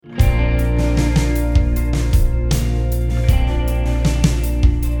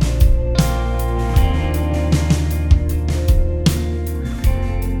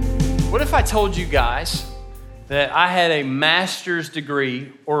told you guys that I had a master's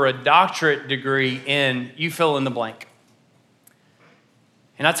degree or a doctorate degree in you fill in the blank.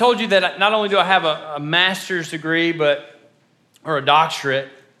 And I told you that not only do I have a master's degree or a doctorate,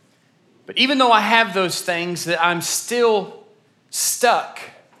 but even though I have those things, that I'm still stuck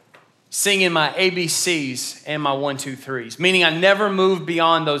singing my ABCs and my 1, 2, 3s, meaning I never moved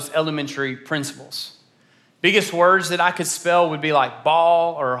beyond those elementary principles. Biggest words that I could spell would be like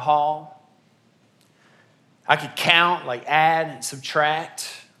ball or hall. I could count, like add and subtract,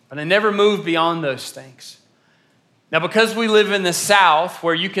 but I never moved beyond those things. Now, because we live in the South,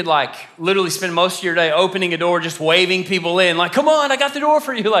 where you could like literally spend most of your day opening a door, just waving people in, like, come on, I got the door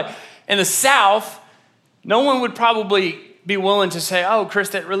for you. Like in the South, no one would probably be willing to say, oh, Chris,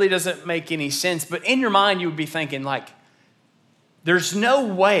 that really doesn't make any sense. But in your mind, you would be thinking like, there's no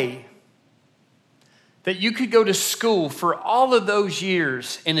way that you could go to school for all of those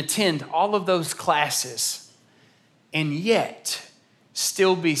years and attend all of those classes and yet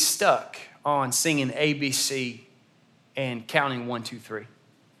still be stuck on singing ABC and counting 1, 2, 3.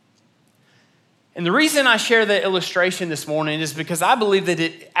 And the reason I share that illustration this morning is because I believe that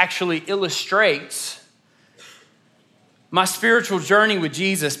it actually illustrates my spiritual journey with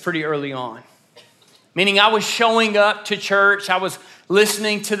Jesus pretty early on. Meaning I was showing up to church, I was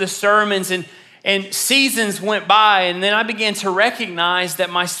listening to the sermons, and seasons went by, and then I began to recognize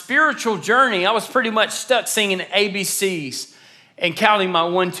that my spiritual journey, I was pretty much stuck singing ABCs and counting my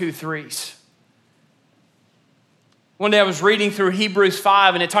 1, 2, 3s. One day I was reading through Hebrews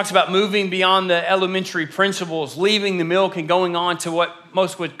 5, and it talks about moving beyond the elementary principles, leaving the milk and going on to what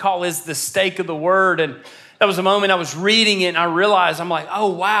most would call is the steak of the word. And that was a moment I was reading it, and I realized, I'm like,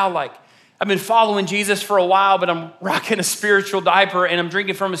 oh, wow, like I've been following Jesus for a while, but I'm rocking a spiritual diaper and I'm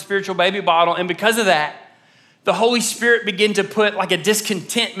drinking from a spiritual baby bottle. And because of that, the Holy Spirit began to put like a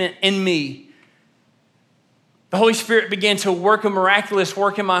discontentment in me. The Holy Spirit began to work a miraculous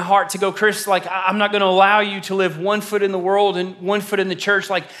work in my heart to go, Chris, like I'm not going to allow you to live 1 foot in the world and 1 foot in the church.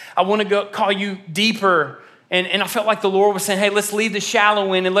 Like I want to go call you deeper. And I felt like the Lord was saying, hey, let's leave the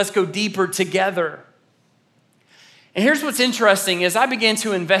shallow end and let's go deeper together. And here's what's interesting is I began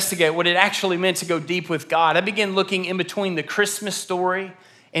to investigate what it actually meant to go deep with God. I began looking in between the Christmas story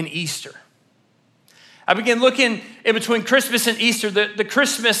and Easter. I began looking in between Christmas and Easter. The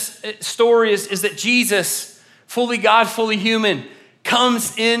Christmas story is that Jesus, fully God, fully human,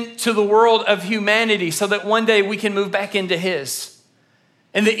 comes into the world of humanity so that one day we can move back into his.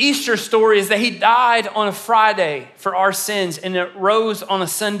 And the Easter story is that he died on a Friday for our sins and it rose on a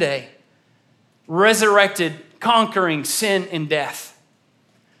Sunday, resurrected, conquering sin and death.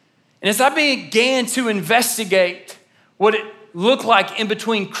 And as I began to investigate what it looked like in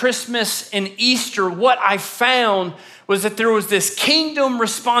between Christmas and Easter, what I found was that there was this kingdom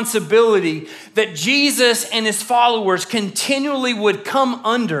responsibility that Jesus and his followers continually would come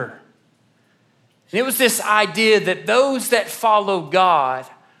under. And it was this idea that those that follow God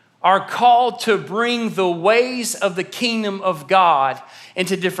are called to bring the ways of the kingdom of God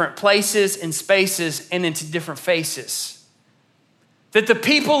into different places and spaces and into different faces. That the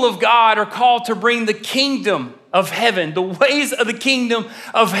people of God are called to bring the kingdom of heaven, the ways of the kingdom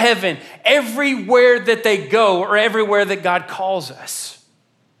of heaven, everywhere that they go or everywhere that God calls us.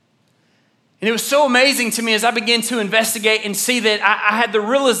 And it was so amazing to me as I began to investigate and see that I had the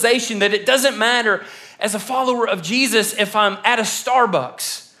realization that it doesn't matter as a follower of Jesus if I'm at a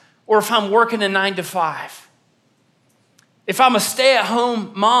Starbucks or if I'm working a 9 to 5. If I'm a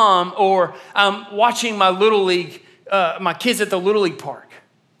stay-at-home mom or I'm watching my Little League, my kids at the Little League park,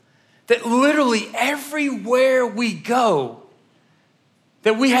 that literally everywhere we go,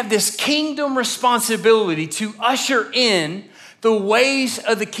 that we have this kingdom responsibility to usher in the ways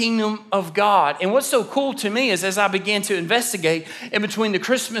of the kingdom of God. And what's so cool to me is as I began to investigate in between the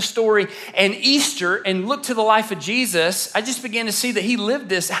Christmas story and Easter and look to the life of Jesus, I just began to see that he lived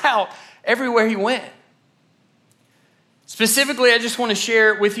this out everywhere he went. Specifically, I just want to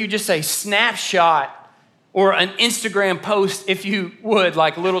share with you just a snapshot or an Instagram post, if you would,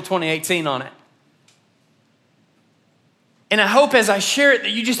 like little 2018 on it. And I hope as I share it that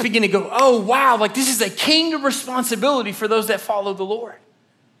you just begin to go, oh, wow, like this is a kingdom responsibility for those that follow the Lord.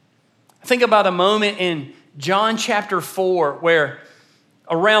 Think about a moment in John chapter 4 where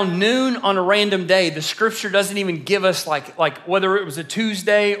around noon on a random day, the scripture doesn't even give us like whether it was a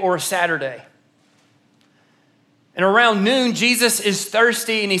Tuesday or a Saturday. And around noon, Jesus is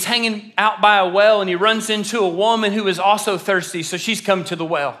thirsty and he's hanging out by a well and he runs into a woman who is also thirsty. So she's come to the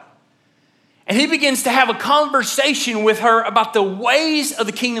well. And he begins to have a conversation with her about the ways of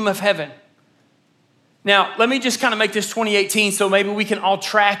the kingdom of heaven. Now, let me just kind of make this 2018 so maybe we can all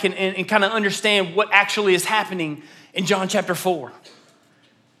track and kind of understand what actually is happening in John chapter 4.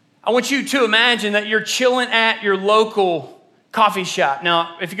 I want you to imagine that you're chilling at your local coffee shop.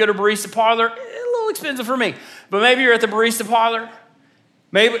 Now, if you go to Barista Parlor, a little expensive for me, but maybe you're at the Barista Parlor.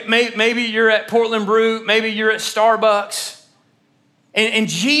 Maybe you're at Portland Brew. Maybe you're at Starbucks. And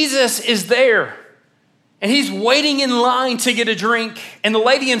Jesus is there. And he's waiting in line to get a drink. And the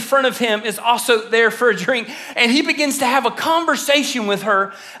lady in front of him is also there for a drink. And he begins to have a conversation with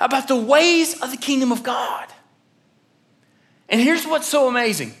her about the ways of the kingdom of God. And here's what's so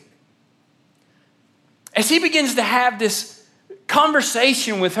amazing. As he begins to have this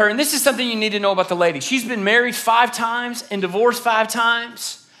conversation with her, and this is something you need to know about the lady. She's been married 5 times and divorced 5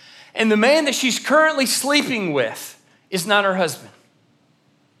 times. And the man that she's currently sleeping with is not her husband.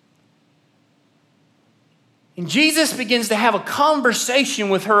 And Jesus begins to have a conversation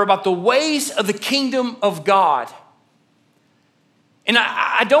with her about the ways of the kingdom of God. And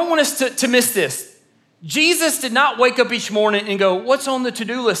I don't want us to miss this. Jesus did not wake up each morning and go, what's on the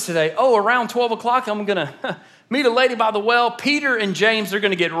to-do list today? Oh, around 12 o'clock, I'm going to meet a lady by the well. Peter and James are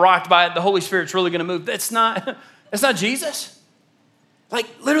going to get rocked by it. The Holy Spirit's really going to move. That's not Jesus. Like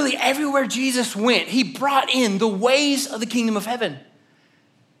literally everywhere Jesus went, he brought in the ways of the kingdom of heaven.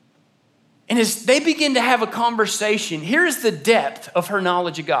 And as they begin to have a conversation, here's the depth of her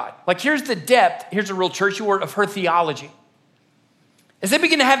knowledge of God. Like here's the depth, here's a real churchy word, of her theology. As they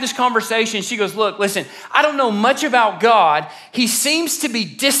begin to have this conversation, she goes, look, listen, I don't know much about God. He seems to be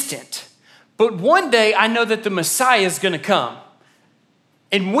distant. But one day I know that the Messiah is going to come.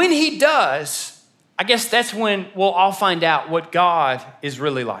 And when he does, I guess that's when we'll all find out what God is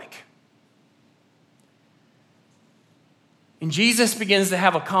really like. And Jesus begins to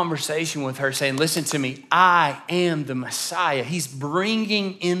have a conversation with her saying, listen to me, I am the Messiah. He's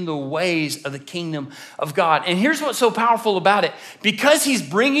bringing in the ways of the kingdom of God. And here's what's so powerful about it. Because he's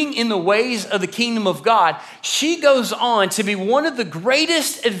bringing in the ways of the kingdom of God, she goes on to be one of the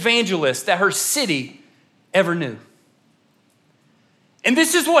greatest evangelists that her city ever knew. And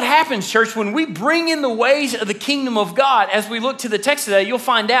this is what happens, church, when we bring in the ways of the kingdom of God. As we look to the text today, you'll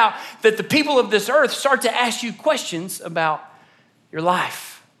find out that the people of this earth start to ask you questions about your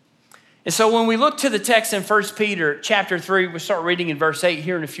life. And so when we look to the text in 1 Peter chapter 3, we'll start reading in verse 8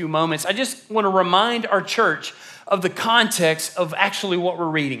 here in a few moments. I just want to remind our church of the context of actually what we're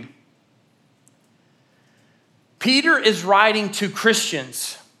reading. Peter is writing to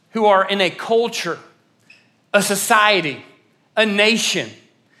Christians who are in a culture, a society, a nation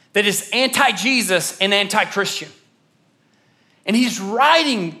that is anti-Jesus and anti-Christian. And he's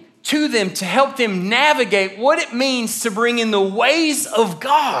writing to them to help them navigate what it means to bring in the ways of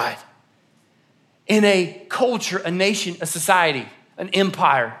God in a culture, a nation, a society, an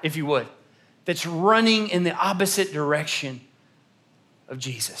empire, if you would, that's running in the opposite direction of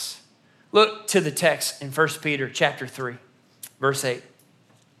Jesus. Look to the text in 1 Peter chapter 3, verse 8.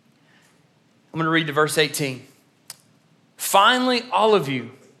 I'm going to read to verse 18. Finally, all of you,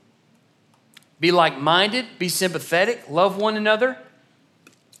 be like-minded, be sympathetic, love one another,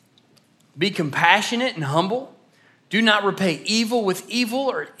 be compassionate and humble. Do not repay evil with evil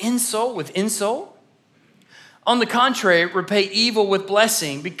or insult with insult. On the contrary, repay evil with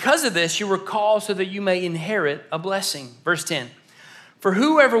blessing. Because of this, you were called so that you may inherit a blessing. Verse 10. For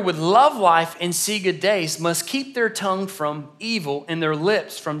whoever would love life and see good days must keep their tongue from evil and their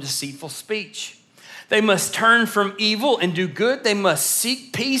lips from deceitful speech. They must turn from evil and do good. They must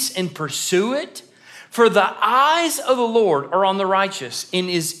seek peace and pursue it. For the eyes of the Lord are on the righteous, and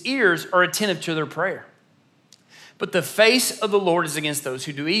his ears are attentive to their prayer. But the face of the Lord is against those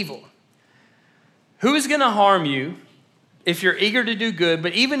who do evil. Who is going to harm you if you're eager to do good?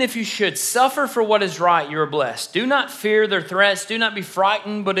 But even if you should suffer for what is right, you are blessed. Do not fear their threats. Do not be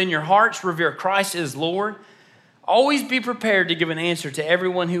frightened, but in your hearts revere Christ as Lord. Always be prepared to give an answer to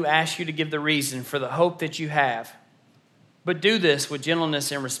everyone who asks you to give the reason for the hope that you have. But do this with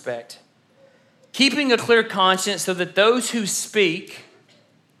gentleness and respect, keeping a clear conscience so that those who speak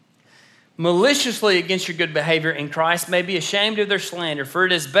maliciously against your good behavior in Christ may be ashamed of their slander. For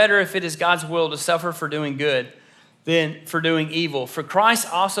it is better, if it is God's will, to suffer for doing good than for doing evil. For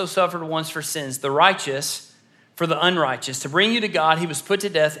Christ also suffered once for sins, the righteous for the unrighteous, to bring you to God. He was put to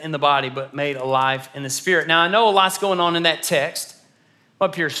death in the body, but made alive in the spirit. Now, I know a lot's going on in that text. I'm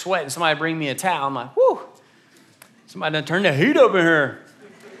up here sweating. Somebody bring me a towel. I'm like, whoo. Somebody done turned the heat up in here.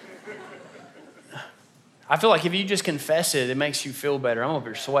 I feel like if you just confess it, it makes you feel better. I'm up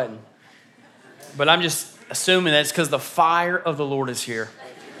here sweating. But I'm just assuming that's because the fire of the Lord is here.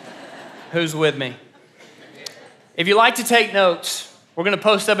 Who's with me? If you like to take notes, we're We're going to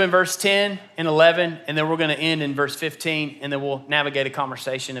post up in verse 10 and 11, and then we're going to end in verse 15, and then we'll navigate a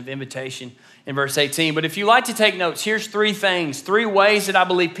conversation of invitation in verse 18. But if you like to take notes, here's three things, three ways that I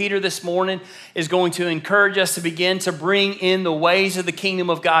believe Peter this morning is going to encourage us to begin to bring in the ways of the kingdom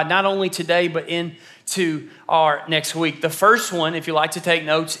of God, not only today, but into our next week. The first one, if you like to take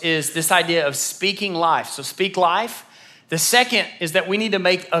notes, is this idea of speaking life. So speak life. The second is that we need to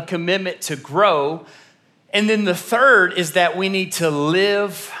make a commitment to grow. And then the third is that we need to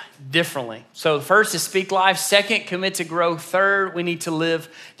live differently. So the first is speak life. Second, commit to grow. Third, we need to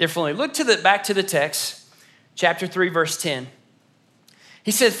live differently. Look back to the text, chapter 3, verse 10.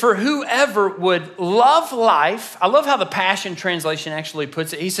 He said, for whoever would love life, I love how the Passion Translation actually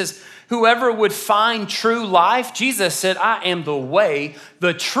puts it. He says, whoever would find true life, Jesus said, I am the way,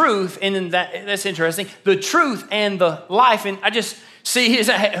 the truth, and then that's interesting, the truth and the life. And I just see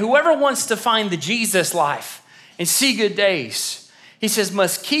whoever wants to find the Jesus life and see good days, he says,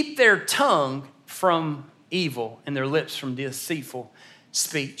 must keep their tongue from evil and their lips from deceitful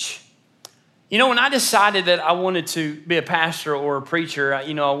speech. You know, when I decided that I wanted to be a pastor or a preacher,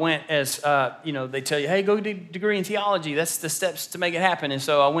 I went as, they tell you, hey, go do a degree in theology. That's the steps to make it happen. And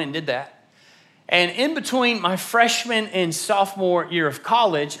so I went and did that. And in between my freshman and sophomore year of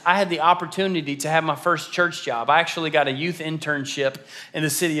college, I had the opportunity to have my first church job. I actually got a youth internship in the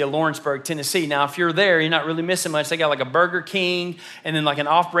city of Lawrenceburg, Tennessee. Now, if you're there, you're not really missing much. They got like a Burger King and then like an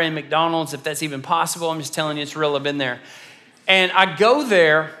off-brand McDonald's, if that's even possible. I'm just telling you, it's real. I've been there. And I go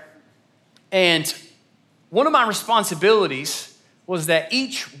there. And one of my responsibilities was that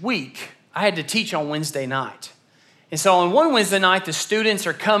each week I had to teach on Wednesday night. And so on one Wednesday night, the students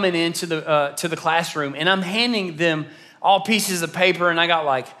are coming into the classroom, and I'm handing them all pieces of paper, and I got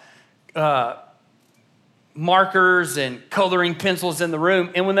like markers and coloring pencils in the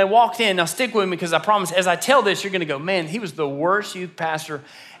room. And when they walked in, now stick with me because I promise, as I tell this, you're going to go, man, he was the worst youth pastor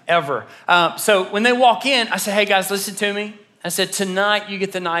ever. So when they walk in, I said, hey guys, listen to me. I said, tonight you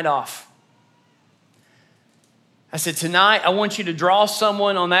get the night off. I said, tonight, I want you to draw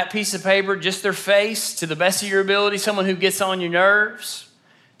someone on that piece of paper, just their face, to the best of your ability, someone who gets on your nerves,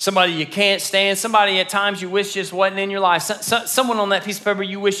 somebody you can't stand, somebody at times you wish just wasn't in your life, someone on that piece of paper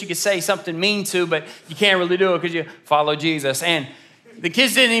you wish you could say something mean to, but you can't really do it because you follow Jesus. And the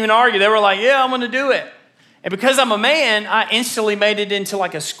kids didn't even argue. They were like, yeah, I'm going to do it. And because I'm a man, I instantly made it into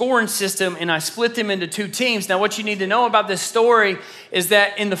like a scoring system, and I split them into two teams. Now, what you need to know about this story is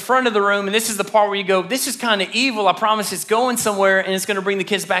that in the front of the room, and this is the part where you go, this is kind of evil. I promise it's going somewhere, and it's going to bring the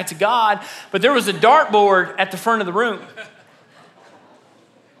kids back to God. But there was a dartboard at the front of the room.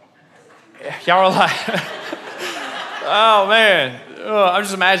 Y'all are like, oh, man. I'm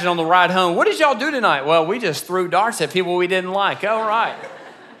just imagining on the ride home, what did y'all do tonight? Well, we just threw darts at people we didn't like. All right.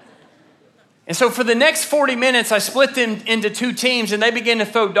 And so for the next 40 minutes, I split them into two teams, and they began to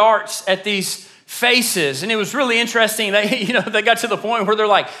throw darts at these faces. And it was really interesting. They got to the point where they're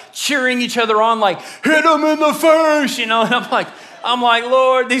like cheering each other on, like, hit them in the face, And I'm like,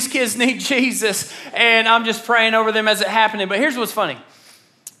 Lord, these kids need Jesus. And I'm just praying over them as it happened. But here's what's funny.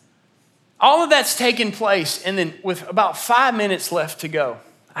 All of that's taken place, and then with about 5 minutes left to go,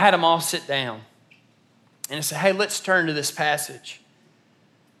 I had them all sit down. And I said, hey, let's turn to this passage.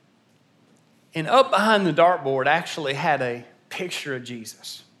 And up behind the dartboard actually had a picture of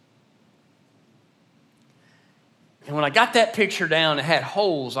Jesus. And when I got that picture down, it had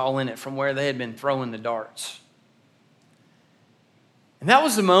holes all in it from where they had been throwing the darts. And that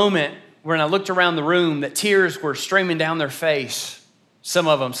was the moment when I looked around the room that tears were streaming down their face.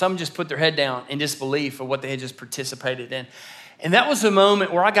 Some just put their head down in disbelief of what they had just participated in. And that was the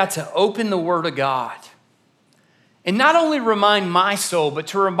moment where I got to open the Word of God. And not only remind my soul, but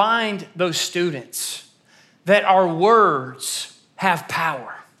to remind those students that our words have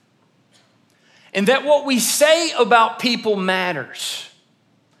power. And that what we say about people matters.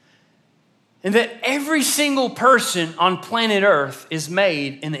 And that every single person on planet Earth is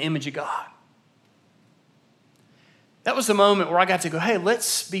made in the image of God. That was the moment where I got to go, hey,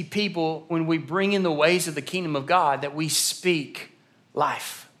 let's be people when we bring in the ways of the kingdom of God that we speak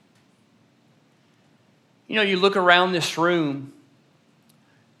life. You look around this room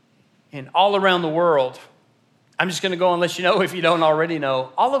and all around the world, I'm just going to go and let you know if you don't already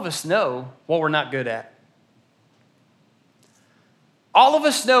know, all of us know what we're not good at. All of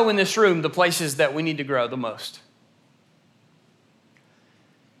us know in this room the places that we need to grow the most.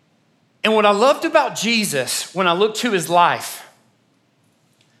 And what I loved about Jesus when I looked to his life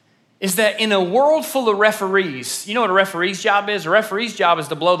is that in a world full of referees, you know what a referee's job is? A referee's job is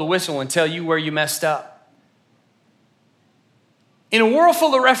to blow the whistle and tell you where you messed up. In a world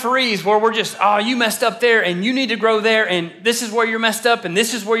full of referees where we're just, oh, you messed up there and you need to grow there and this is where you're messed up and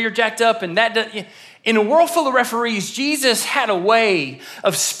this is where you're jacked up and that. In a world full of referees, Jesus had a way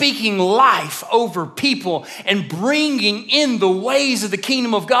of speaking life over people and bringing in the ways of the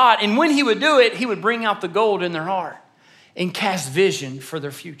kingdom of God. And when he would do it, he would bring out the gold in their heart and cast vision for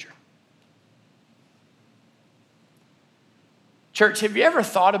their future. Church, have you ever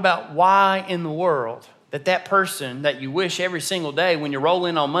thought about why in the world that person that you wish every single day when you roll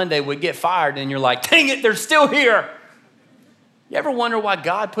in on Monday would get fired and you're like, dang it, they're still here? You ever wonder why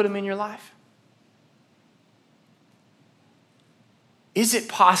God put them in your life? Is it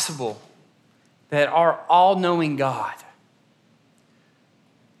possible that our all-knowing God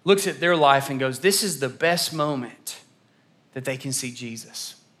looks at their life and goes, this is the best moment that they can see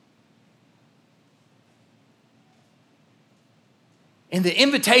Jesus? And the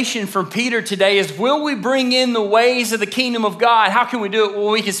invitation from Peter today is, will we bring in the ways of the kingdom of God? How can we do it?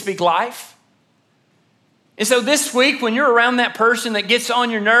 Well, we can speak life. And so this week, when you're around that person that gets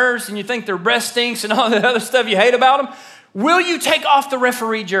on your nerves and you think their breath stinks and all that other stuff you hate about them, will you take off the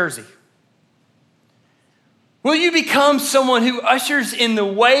referee jersey? Will you become someone who ushers in the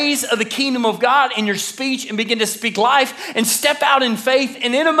ways of the kingdom of God in your speech and begin to speak life and step out in faith?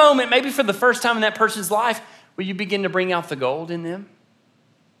 And in a moment, maybe for the first time in that person's life, will you begin to bring out the gold in them?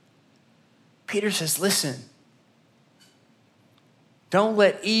 Peter says, listen, don't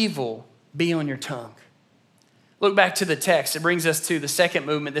let evil be on your tongue. Look back to the text. It brings us to the second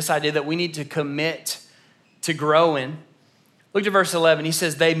movement, this idea that we need to commit to growing. Look at verse 11. He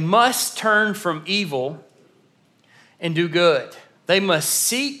says, they must turn from evil and do good. They must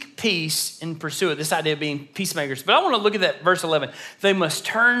seek peace and pursue it. This idea of being peacemakers. But I want to look at that verse 11. They must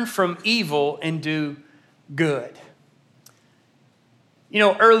turn from evil and do good. You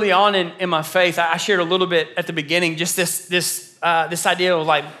know, early on in my faith, I shared a little bit at the beginning, just this idea of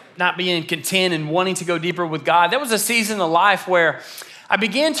like not being content and wanting to go deeper with God. That was a season of life where I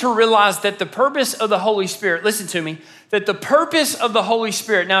began to realize that the purpose of the Holy Spirit, listen to me, that the purpose of the Holy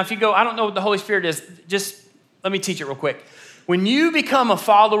Spirit, now if you go, I don't know what the Holy Spirit is, just let me teach it real quick. When you become a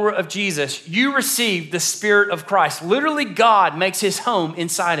follower of Jesus, you receive the Spirit of Christ. Literally, God makes his home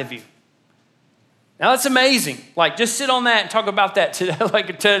inside of you. Now that's amazing. Like, just sit on that and talk about that today,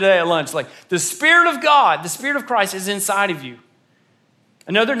 like today at lunch. Like, the Spirit of God, the Spirit of Christ is inside of you.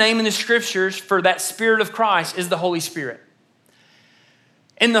 Another name in the scriptures for that Spirit of Christ is the Holy Spirit.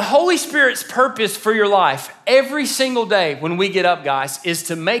 And the Holy Spirit's purpose for your life every single day when we get up, guys, is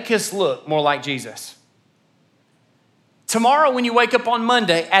to make us look more like Jesus. Tomorrow, when you wake up on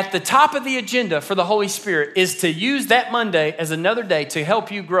Monday, at the top of the agenda for the Holy Spirit is to use that Monday as another day to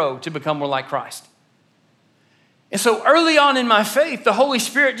help you grow to become more like Christ. And so early on in my faith, the Holy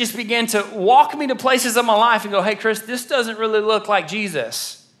Spirit just began to walk me to places of my life and go, hey, Chris, this doesn't really look like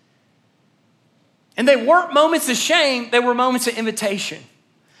Jesus. And they weren't moments of shame. They were moments of invitation.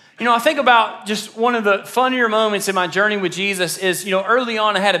 You know, I think about just one of the funnier moments in my journey with Jesus is, you know, early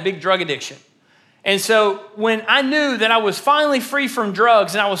on I had a big drug addiction. And so when I knew that I was finally free from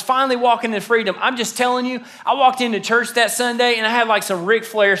drugs and I was finally walking in freedom, I'm just telling you, I walked into church that Sunday and I had like some Ric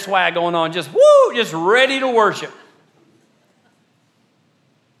Flair swag going on, just woo, just ready to worship.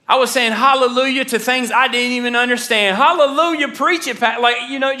 I was saying hallelujah to things I didn't even understand. Hallelujah, preach it, Pat. Like,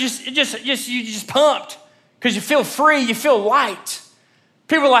 you know, you just pumped because you feel free, you feel light.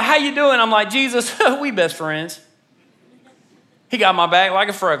 People are like, how you doing? I'm like, Jesus, we best friends. He got my back like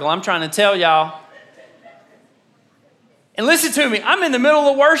a freckle. I'm trying to tell y'all. And listen to me, I'm in the middle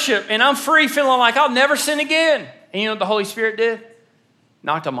of worship and I'm free, feeling like I'll never sin again. And you know what the Holy Spirit did?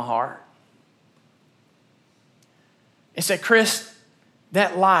 Knocked on my heart. It said, Chris,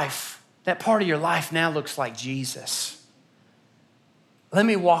 that life, that part of your life now looks like Jesus. Let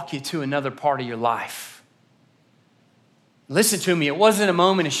me walk you to another part of your life. Listen to me, it wasn't a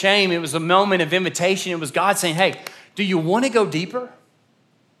moment of shame. It was a moment of invitation. It was God saying, hey, do you want to go deeper?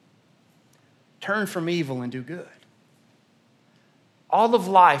 Turn from evil and do good. All of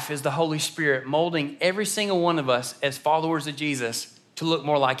life is the Holy Spirit molding every single one of us as followers of Jesus to look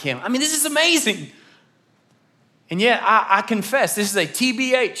more like him. I mean, this is amazing. And yet, I confess, this is a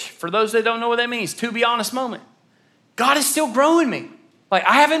TBH. For those that don't know what that means, to be honest moment. God is still growing me. Like,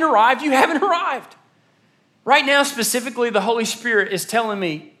 I haven't arrived, you haven't arrived. Right now, specifically, the Holy Spirit is telling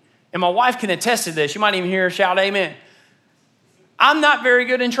me, and my wife can attest to this, you might even hear her shout amen. I'm not very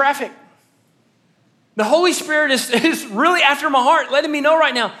good in traffic. The Holy Spirit is really after my heart, letting me know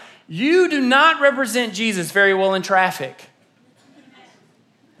right now, you do not represent Jesus very well in traffic.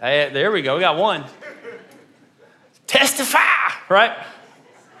 Hey, there we go, we got one. Testify, right?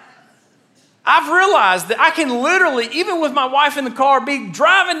 I've realized that I can literally, even with my wife in the car, be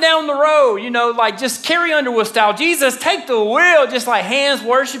driving down the road, like just Carrie Underwood style. Jesus, take the wheel, just like hands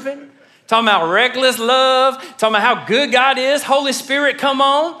worshiping. Talking about reckless love, talking about how good God is. Holy Spirit, come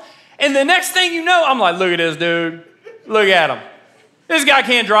on. And the next thing you know, I'm like, look at this dude. Look at him. This guy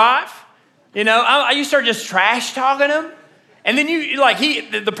can't drive. You start just trash talking him. And then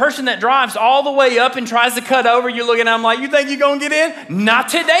the person that drives all the way up and tries to cut over, you're looking at him like, you think you're going to get in? Not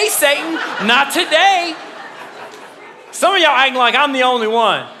today, Satan. Not today. Some of y'all acting like I'm the only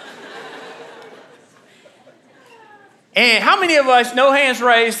one. And how many of us, no hands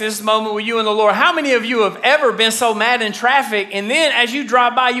raised, this moment with you and the Lord, how many of you have ever been so mad in traffic and then as you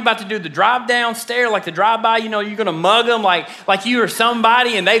drive by, you about to do the drive down stare, like the drive by, you're going to mug them like you are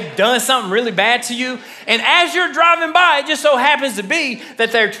somebody and they've done something really bad to you. And as you're driving by, it just so happens to be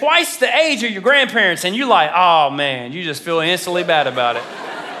that they're twice the age of your grandparents and you're like, oh man, you just feel instantly bad about it.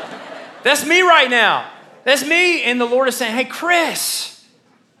 That's me right now. That's me. And the Lord is saying, hey, Chris,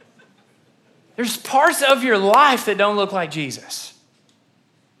 there's parts of your life that don't look like Jesus.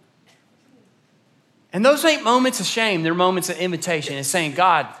 And those ain't moments of shame. They're moments of invitation. It's saying,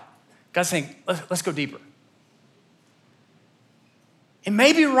 God's saying, let's go deeper. And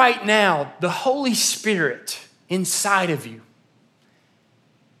maybe right now, the Holy Spirit inside of you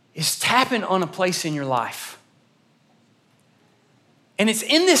is tapping on a place in your life. And it's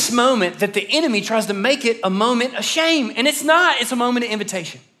in this moment that the enemy tries to make it a moment of shame. And it's not. It's a moment of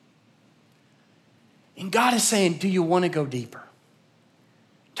invitation. And God is saying, do you want to go deeper?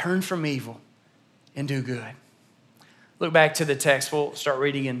 Turn from evil and do good. Look back to the text. We'll start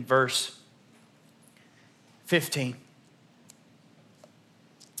reading in verse 15.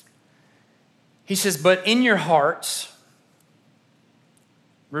 He says, but in your hearts,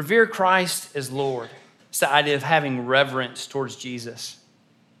 revere Christ as Lord. It's the idea of having reverence towards Jesus.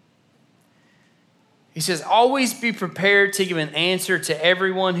 He says, always be prepared to give an answer to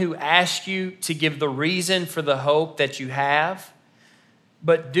everyone who asks you to give the reason for the hope that you have,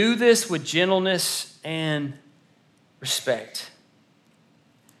 but do this with gentleness and respect.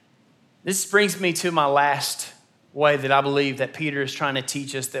 This brings me to my last way that I believe that Peter is trying to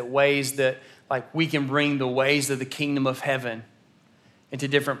teach us, that ways that we can bring the ways of the kingdom of heaven into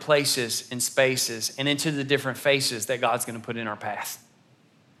different places and spaces and into the different faces that God's going to put in our path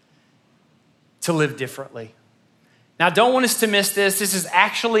to live differently. Now, I don't want us to miss this. This is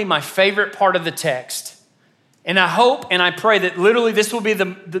actually my favorite part of the text. And I hope and I pray that literally this will be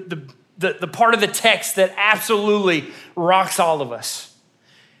the part of the text that absolutely rocks all of us.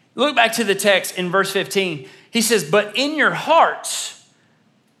 Look back to the text in verse 15. He says, but in your hearts,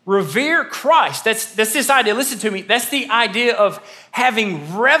 revere Christ. That's this idea. Listen to me. That's the idea of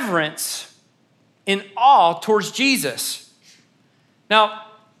having reverence and awe towards Jesus. Now,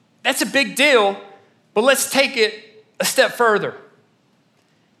 that's a big deal, but let's take it a step further.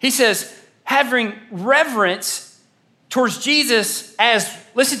 He says, having reverence towards Jesus as,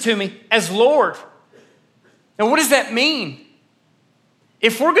 listen to me, as Lord. Now, what does that mean?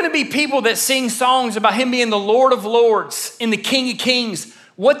 If we're going to be people that sing songs about him being the Lord of Lords and the King of Kings,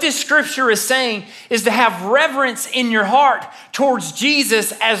 what this scripture is saying is to have reverence in your heart towards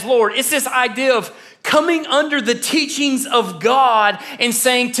Jesus as Lord. It's this idea of coming under the teachings of God and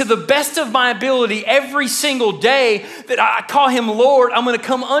saying, to the best of my ability, every single day that I call him Lord, I'm going to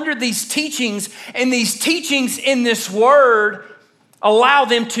come under these teachings, and these teachings in this word allow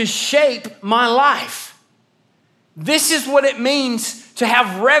them to shape my life. This is what it means to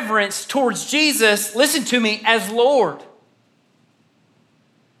have reverence towards Jesus, listen to me, as Lord.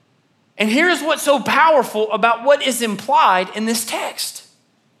 And here's what's so powerful about what is implied in this text.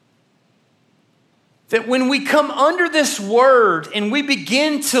 That when we come under this word and we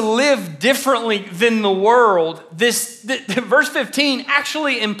begin to live differently than the world, verse 15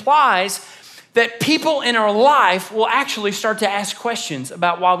 actually implies that people in our life will actually start to ask questions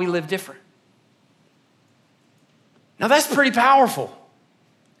about why we live different. Now that's pretty powerful.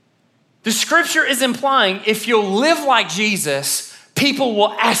 The scripture is implying if you'll live like Jesus, people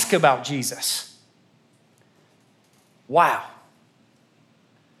will ask about Jesus. Wow.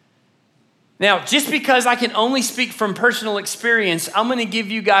 Now, just because I can only speak from personal experience, I'm going to give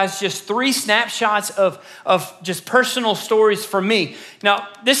you guys just 3 snapshots of just personal stories from me. Now,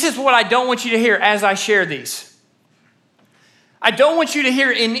 this is what I don't want you to hear as I share these. I don't want you to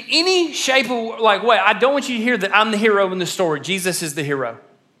hear in any shape of way, I don't want you to hear that I'm the hero in the story. Jesus is the hero.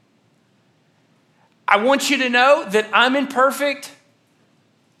 I want you to know that I'm imperfect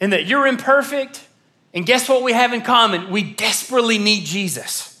and that you're imperfect. And guess what we have in common? We desperately need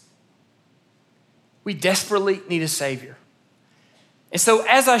Jesus. We desperately need a Savior. And so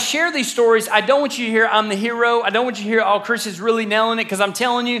as I share these stories, I don't want you to hear I'm the hero. I don't want you to hear, oh, Chris is really nailing it, because I'm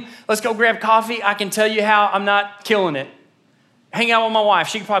telling you, let's go grab coffee. I can tell you how I'm not killing it. Hang out with my wife.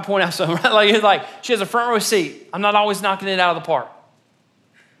 She can probably point out something, right? Like she has a front row seat. I'm not always knocking it out of the park.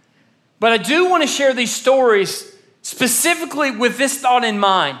 But I do want to share these stories specifically with this thought in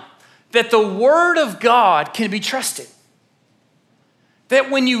mind, that the Word of God can be trusted. That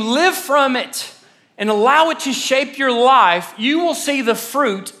when you live from it and allow it to shape your life, you will see the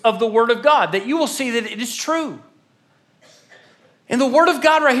fruit of the Word of God, that you will see that it is true. And the Word of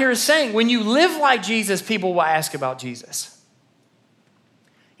God right here is saying, when you live like Jesus, people will ask about Jesus.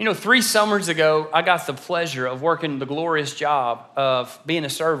 3 summers ago, I got the pleasure of working the glorious job of being a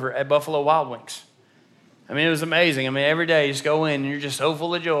server at Buffalo Wild Wings. I mean, it was amazing. I mean, every day you just go in and you're just so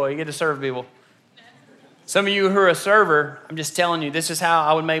full of joy. You get to serve people. Some of you who are a server, I'm just telling you, this is how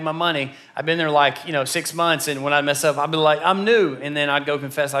I would make my money. I've been there 6 months, and when I mess up, I'd be like, I'm new. And then I'd go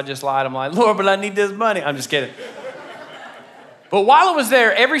confess I just lied. I'm like, Lord, but I need this money. I'm just kidding. But while I was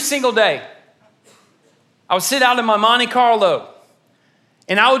there, every single day, I would sit out in my Monte Carlo,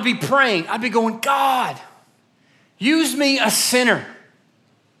 and I would be praying. I'd be going, God, use me, a sinner,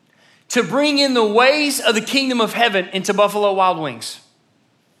 to bring in the ways of the kingdom of heaven into Buffalo Wild Wings.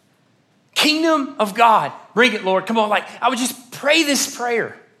 Kingdom of God. Bring it, Lord. Come on. I would just pray this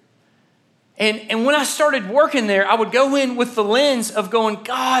prayer. And when I started working there, I would go in with the lens of going,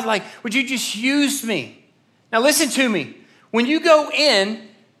 God, would you just use me? Now listen to me. When you go in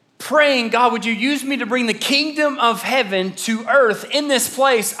praying, God, would you use me to bring the kingdom of heaven to earth in this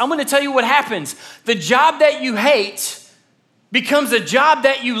place? I'm going to tell you what happens. The job that you hate becomes a job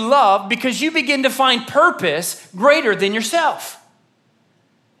that you love, because you begin to find purpose greater than yourself.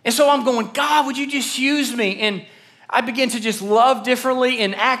 And so I'm going, God, would you just use me? And I began to just love differently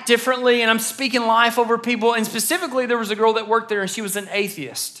and act differently, and I'm speaking life over people. And specifically, there was a girl that worked there, and she was an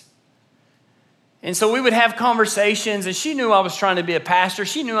atheist. And so we would have conversations, and she knew I was trying to be a pastor.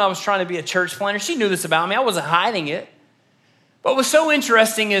 She knew I was trying to be a church planter. She knew this about me. I wasn't hiding it. But what was so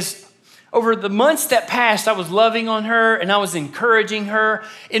interesting is over the months that passed, I was loving on her, and I was encouraging her.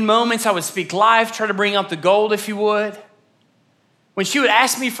 In moments, I would speak life, try to bring out the gold, if you would. When she would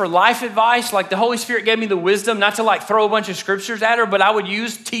ask me for life advice, the Holy Spirit gave me the wisdom not to throw a bunch of scriptures at her, but I would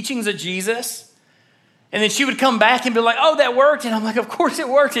use teachings of Jesus. And then she would come back and be like, oh, that worked. And I'm like, of course it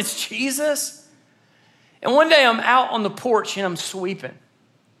worked. It's Jesus. And one day I'm out on the porch and I'm sweeping.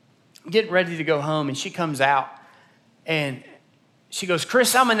 I'm getting ready to go home, and she comes out and she goes,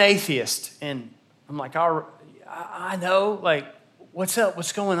 Chris, I'm an atheist. And I'm like, I know, what's up?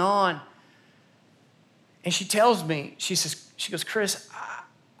 What's going on? And she tells me, she goes, Chris,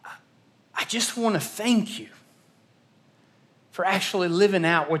 I just want to thank you for actually living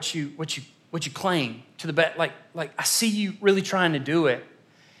out what you claim to the best. I see you really trying to do it.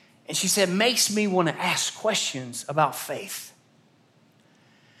 And she said, makes me want to ask questions about faith.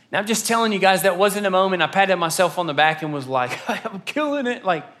 Now, I'm just telling you guys, that wasn't a moment I patted myself on the back and was like, I'm killing it.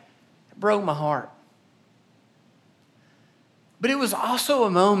 It broke my heart. But it was also a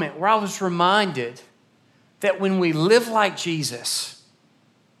moment where I was reminded that when we live like Jesus,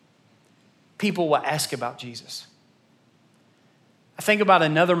 people will ask about Jesus. I think about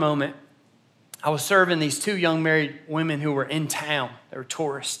another moment. I was serving these 2 young married women who were in town. They were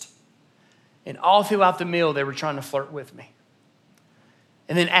tourists. And all throughout the meal, they were trying to flirt with me.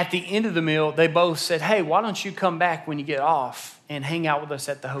 And then at the end of the meal, they both said, hey, why don't you come back when you get off and hang out with us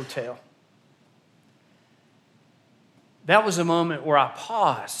at the hotel? That was a moment where I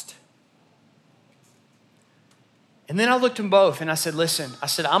paused. And then I looked them both and I said, listen,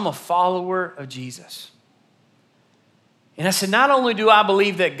 I'm a follower of Jesus. And I said, not only do I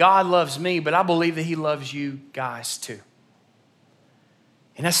believe that God loves me, but I believe that he loves you guys too.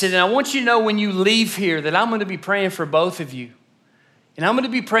 And I said, and I want you to know when you leave here that I'm going to be praying for both of you. And I'm going to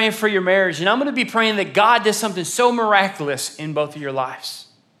be praying for your marriage. And I'm going to be praying that God does something so miraculous in both of your lives.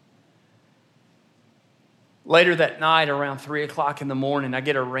 Later that night, around 3 o'clock in the morning, I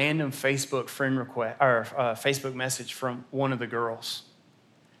get a random Facebook friend request or Facebook message from one of the girls.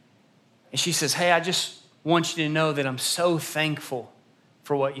 And she says, hey, I just want you to know that I'm so thankful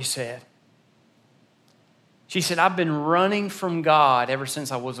for what you said. She said, I've been running from God ever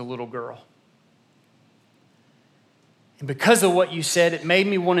since I was a little girl. And because of what you said, it made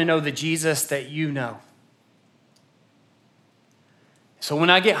me want to know the Jesus that you know. So when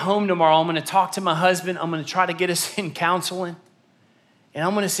I get home tomorrow, I'm going to talk to my husband. I'm going to try to get us in counseling. And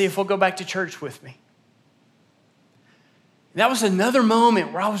I'm going to see if we'll go back to church with me. And that was another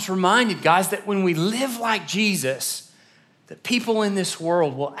moment where I was reminded, guys, that when we live like Jesus, that people in this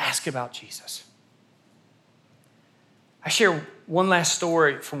world will ask about Jesus. I share one last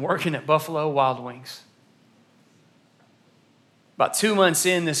story from working at Buffalo Wild Wings. About 2 months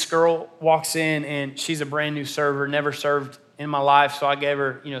in, this girl walks in and she's a brand new server, never served in my life. So I gave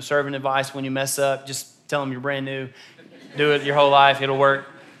her, serving advice. When you mess up, just tell them you're brand new. Do it your whole life, it'll work.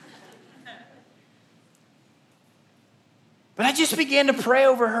 But I just began to pray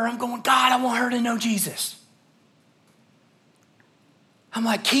over her. I'm going, God, I want her to know Jesus. I'm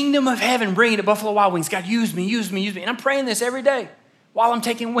like, kingdom of heaven, bring it to Buffalo Wild Wings. God, use me, use me, use me. And I'm praying this every day while I'm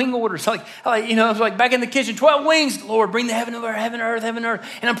taking wing orders. It's like back in the kitchen, 12 wings. Lord, bring the heaven over heaven, earth, heaven, earth.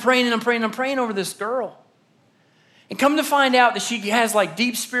 And I'm praying and I'm praying and I'm praying over this girl. And come to find out that she has like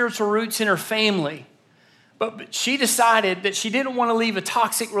deep spiritual roots in her family. But she decided that she didn't want to leave a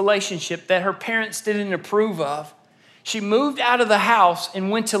toxic relationship that her parents didn't approve of. She moved out of the house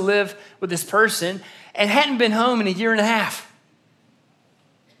and went to live with this person and hadn't been home in a year and a half.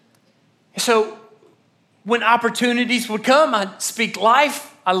 So when opportunities would come, I'd speak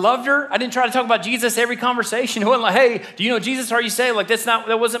life. I loved her. I didn't try to talk about Jesus every conversation. It wasn't like, hey, do you know Jesus? Are you saved? Like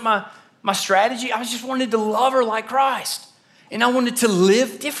that wasn't my strategy. I just wanted to love her like Christ. And I wanted to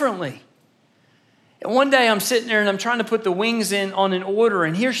live differently. And one day I'm sitting there and I'm trying to put the wings in on an order,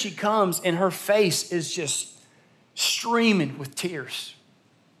 and here she comes and her face is just streaming with tears.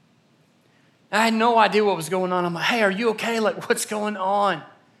 I had no idea what was going on. I'm like, hey, are you okay? Like, what's going on?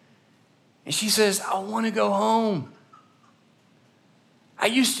 And she says, I want to go home. I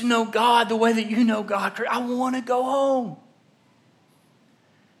used to know God the way that you know God. I want to go home.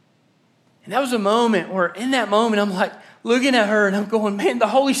 And that was a moment where in that moment, I'm like looking at her and I'm going, man, the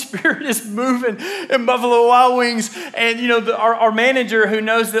Holy Spirit is moving in Buffalo Wild Wings. And our manager who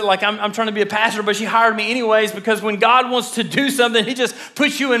knows that like I'm trying to be a pastor, but she hired me anyways, because when God wants to do something, he just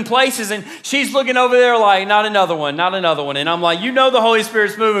puts you in places. And she's looking over there like, not another one, not another one. And I'm like, the Holy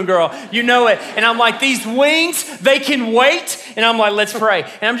Spirit's moving, girl. You know it. And I'm like, these wings, they can wait. And I'm like, let's pray.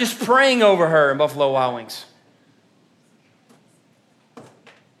 And I'm just praying over her in Buffalo Wild Wings.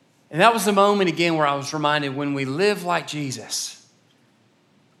 And that was the moment again where I was reminded, when we live like Jesus,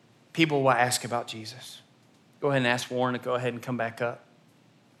 people will ask about Jesus. Go ahead and ask Warren to go ahead and come back up.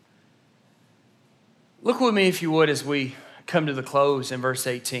 Look with me, if you would, as we come to the close in verse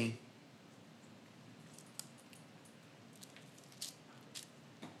 18.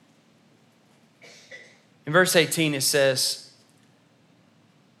 In verse 18 it says,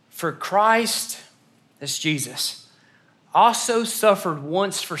 for Christ, that's Jesus, also suffered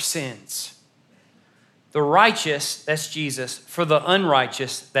once for sins. The righteous, that's Jesus, for the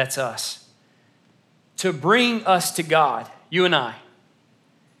unrighteous, that's us. To bring us to God, you and I.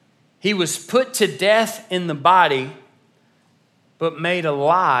 He was put to death in the body, but made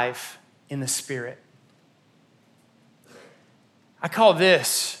alive in the spirit. I call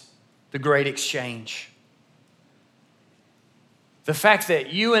this the great exchange. The fact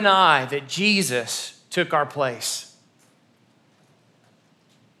that you and I, that Jesus took our place.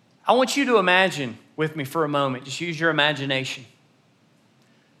 I want you to imagine with me for a moment, just use your imagination,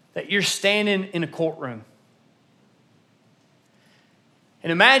 that you're standing in a courtroom.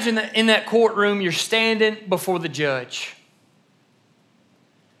 And imagine that in that courtroom, you're standing before the judge.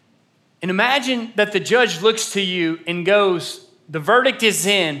 And imagine that the judge looks to you and goes, the verdict is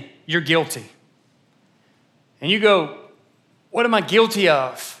in, you're guilty. And you go, what am I guilty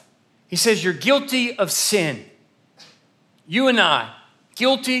of? He says, you're guilty of sin. You and I,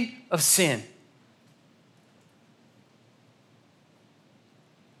 guilty of sin.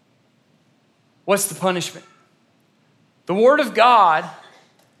 What's the punishment? The Word of God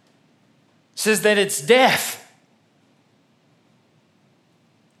says that it's death.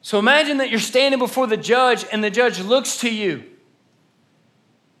 So imagine that you're standing before the judge and the judge looks to you.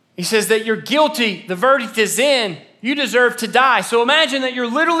 He says that you're guilty, the verdict is in, you deserve to die. So imagine that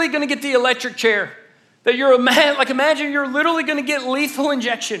you're literally going to get the electric chair. That imagine you're literally going to get lethal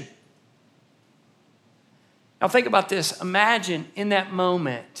injection. Now think about this. Imagine in that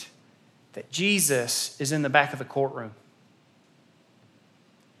moment that Jesus is in the back of the courtroom.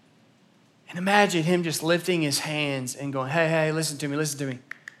 And imagine him just lifting his hands and going, hey, listen to me.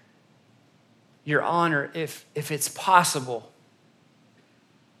 Your Honor, if it's possible,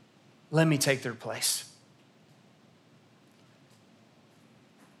 let me take their place.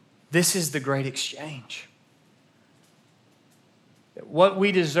 This is the great exchange. That what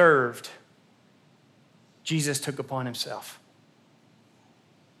we deserved, Jesus took upon himself.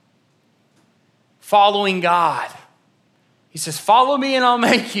 Following God. He says, follow me and I'll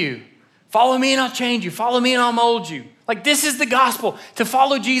make you. Follow me and I'll change you. Follow me and I'll mold you. Like, this is the gospel, to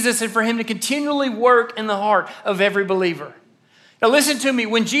follow Jesus and for him to continually work in the heart of every believer. Now listen to me.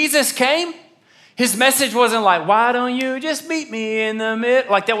 When Jesus came, His message wasn't like, why don't you just meet me in the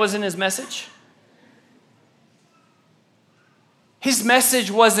middle? Like that wasn't his message. His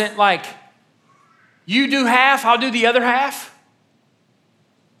message wasn't like, you do half, I'll do the other half.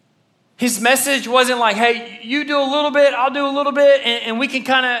 His message wasn't like, hey, you do a little bit, I'll do a little bit, and we can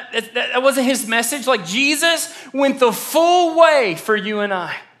kind of, that wasn't his message. Like Jesus went the full way for you and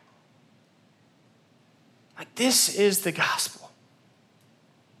I. Like this is the gospel.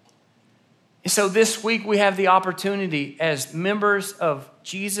 And so this week we have the opportunity as members of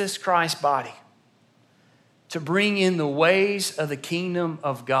Jesus Christ's body to bring in the ways of the kingdom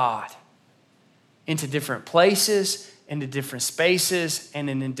of God into different places, into different spaces, and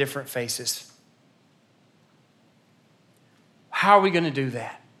in different faces. How are we going to do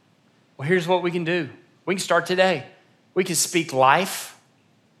that? Well, here's what we can do. We can start today. We can speak life.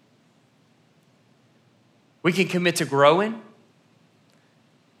 We can commit to growing.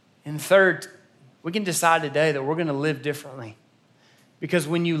 And third, we can decide today that we're going to live differently. Because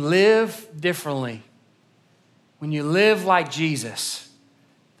when you live differently, when you live like Jesus,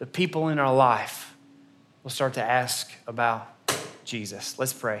 the people in our life will start to ask about Jesus.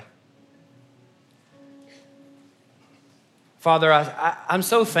 Let's pray. Father, I'm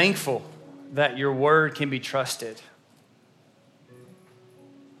so thankful that your word can be trusted.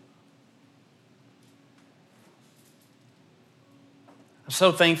 I'm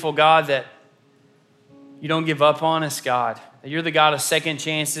so thankful, God, that you don't give up on us, God. That you're the God of second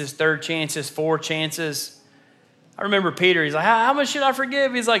chances, third chances, fourth chances. I remember Peter, he's like, how much should I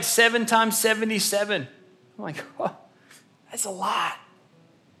forgive? He's like 7 times 77. I'm like, oh, that's a lot.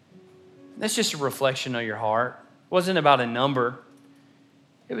 That's just a reflection of your heart. It wasn't about a number.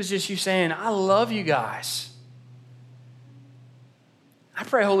 It was just you saying, I love you guys. I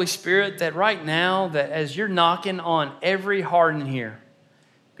pray, Holy Spirit, that right now, that as you're knocking on every heart in here,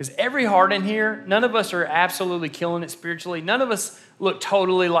 because every heart in here, none of us are absolutely killing it spiritually. None of us look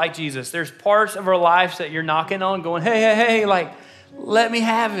totally like Jesus. There's parts of our lives that you're knocking on going, hey, like, let me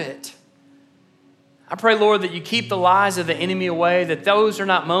have it. I pray, Lord, that you keep the lies of the enemy away, that those are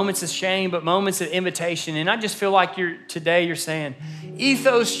not moments of shame, but moments of invitation. And I just feel like today you're saying,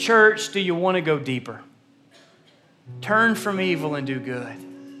 Ethos Church, do you want to go deeper? Turn from evil and do good.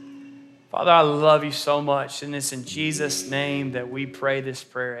 Father, I love you so much. And it's in Jesus' name that we pray this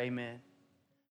prayer. Amen.